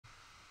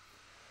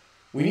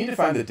We need to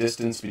find the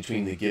distance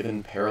between the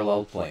given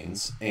parallel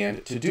planes,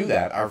 and to do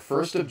that, our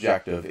first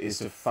objective is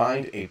to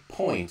find a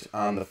point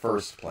on the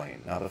first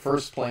plane. Now, the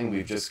first plane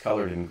we've just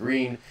colored in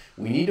green.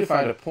 We need to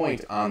find a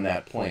point on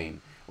that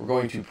plane. We're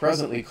going to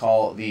presently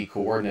call the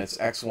coordinates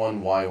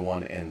x1,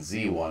 y1, and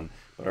z1,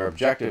 but our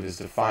objective is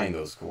to find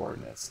those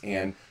coordinates.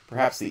 And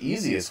perhaps the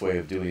easiest way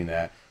of doing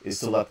that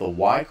is to let the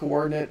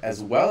y-coordinate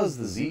as well as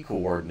the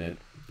z-coordinate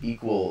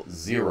equal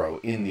 0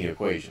 in the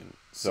equation.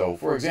 So,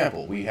 for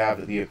example, we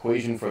have the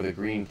equation for the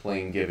green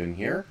plane given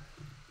here,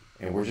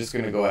 and we're just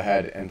going to go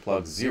ahead and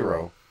plug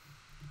 0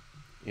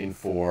 in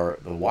for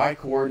the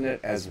y-coordinate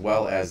as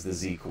well as the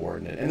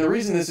z-coordinate. And the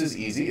reason this is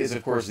easy is,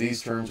 of course,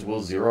 these terms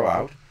will zero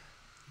out.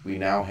 We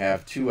now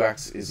have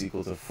 2x is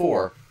equal to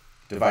 4.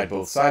 Divide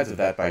both sides of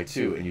that by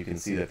 2, and you can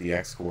see that the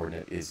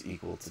x-coordinate is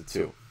equal to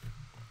 2.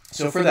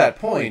 So for that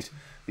point,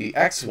 the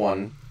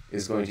x1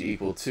 is going to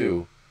equal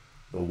 2,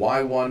 the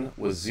y1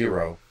 was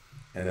 0,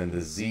 and then the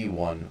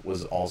z1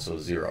 was also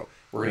 0.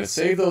 We're going to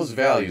save those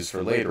values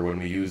for later when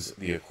we use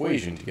the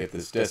equation to get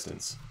this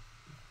distance.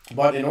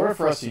 But in order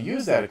for us to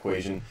use that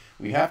equation,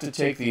 we have to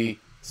take the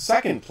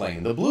second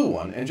plane, the blue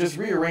one, and just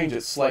rearrange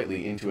it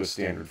slightly into a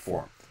standard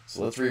form.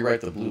 So let's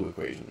rewrite the blue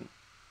equation.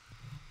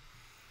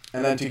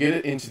 And then to get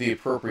it into the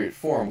appropriate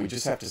form, we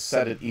just have to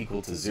set it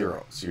equal to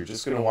 0. So you're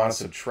just going to want to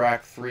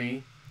subtract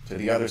 3 to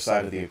the other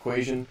side of the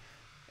equation.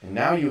 And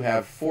now you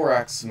have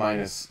 4x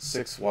minus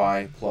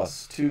 6y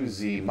plus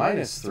 2z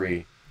minus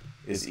 3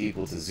 is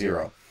equal to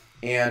 0.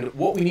 And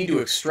what we need to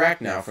extract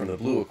now from the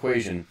blue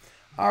equation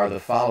are the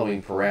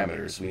following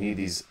parameters. We need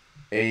these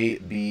a,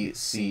 b,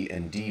 c,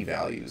 and d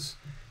values.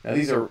 Now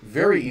these are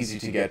very easy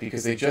to get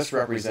because they just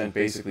represent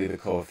basically the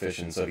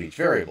coefficients of each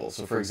variable.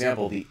 So for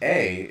example, the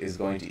a is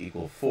going to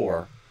equal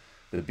 4,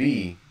 the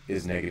b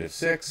is negative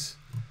 6,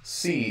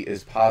 c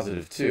is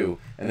positive 2,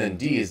 and then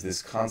d is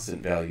this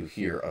constant value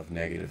here of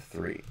negative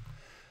 3.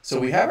 So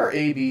we have our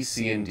a, b,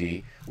 c, and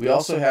d. We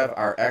also have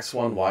our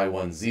x1,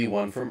 y1,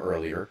 z1 from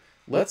earlier.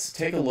 Let's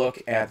take a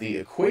look at the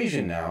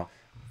equation now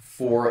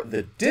for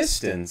the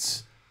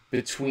distance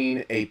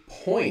between a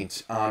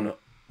point on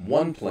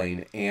one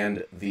plane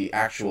and the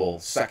actual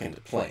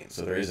second plane.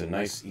 So there is a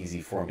nice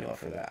easy formula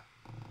for that.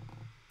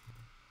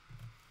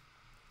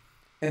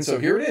 And so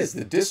here it is,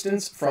 the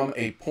distance from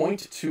a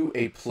point to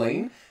a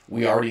plane.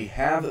 We already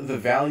have the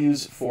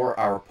values for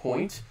our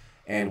point,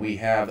 and we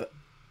have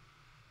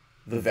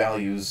the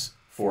values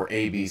for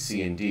a, b,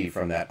 c, and d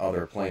from that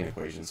other plane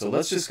equation. So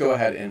let's just go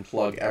ahead and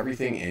plug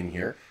everything in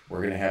here. We're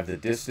going to have the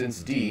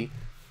distance d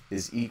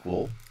is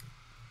equal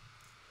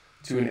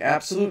to an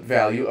absolute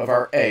value of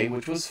our a,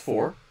 which was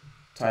 4,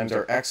 times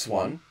our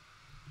x1,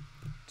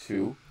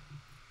 2,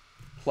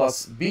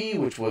 plus b,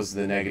 which was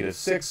the negative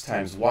 6,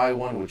 times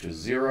y1, which was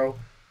 0,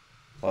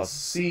 plus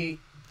c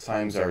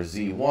times our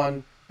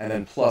z1, and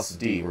then plus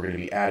d. We're going to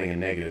be adding a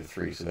negative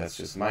 3, so that's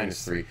just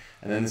minus 3.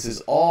 And then this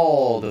is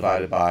all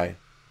divided by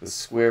the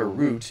square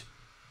root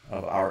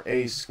of our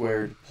a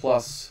squared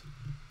plus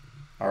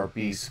our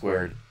b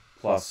squared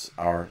plus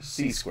our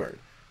c squared.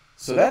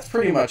 So that's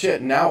pretty much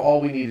it. Now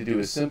all we need to do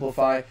is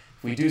simplify.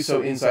 If we do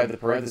so inside the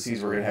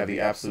parentheses, we're going to have the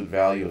absolute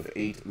value of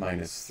 8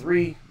 minus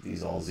 3.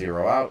 These all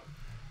zero out.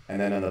 And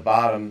then on the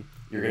bottom,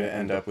 you're going to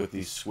end up with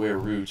the square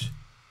root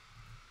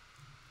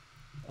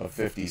of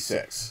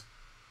 56.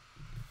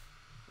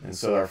 And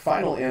so our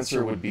final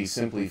answer would be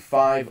simply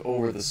 5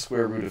 over the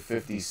square root of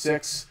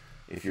 56.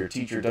 If your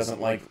teacher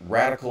doesn't like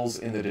radicals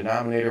in the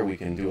denominator, we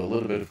can do a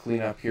little bit of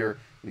cleanup here.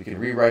 We can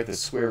rewrite the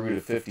square root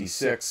of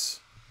 56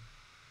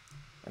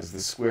 as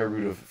the square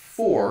root of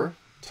 4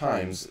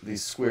 times the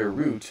square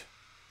root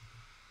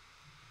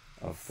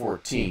of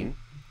 14.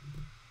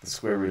 The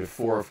square root of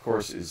 4, of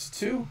course, is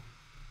 2.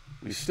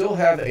 We still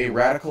have a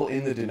radical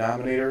in the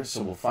denominator,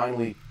 so we'll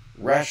finally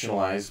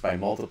rationalize by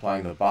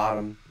multiplying the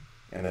bottom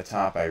and the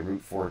top by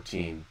root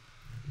 14.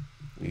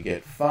 We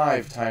get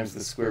 5 times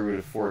the square root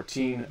of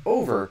 14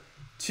 over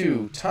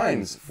 2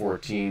 times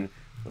 14,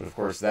 but of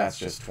course that's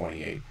just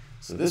 28.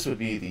 So this would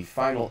be the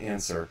final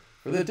answer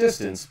for the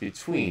distance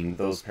between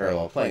those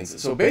parallel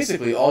planes. So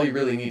basically all you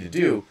really need to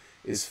do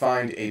is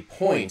find a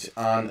point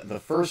on the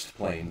first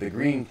plane, the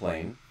green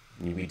plane,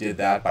 and we did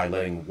that by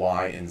letting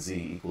y and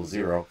z equal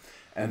 0,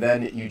 and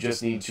then you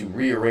just need to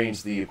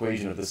rearrange the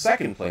equation of the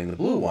second plane, the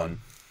blue one,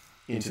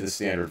 into the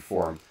standard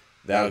form.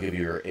 That'll give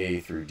you your a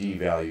through d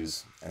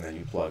values, and then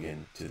you plug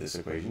into this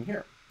equation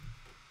here.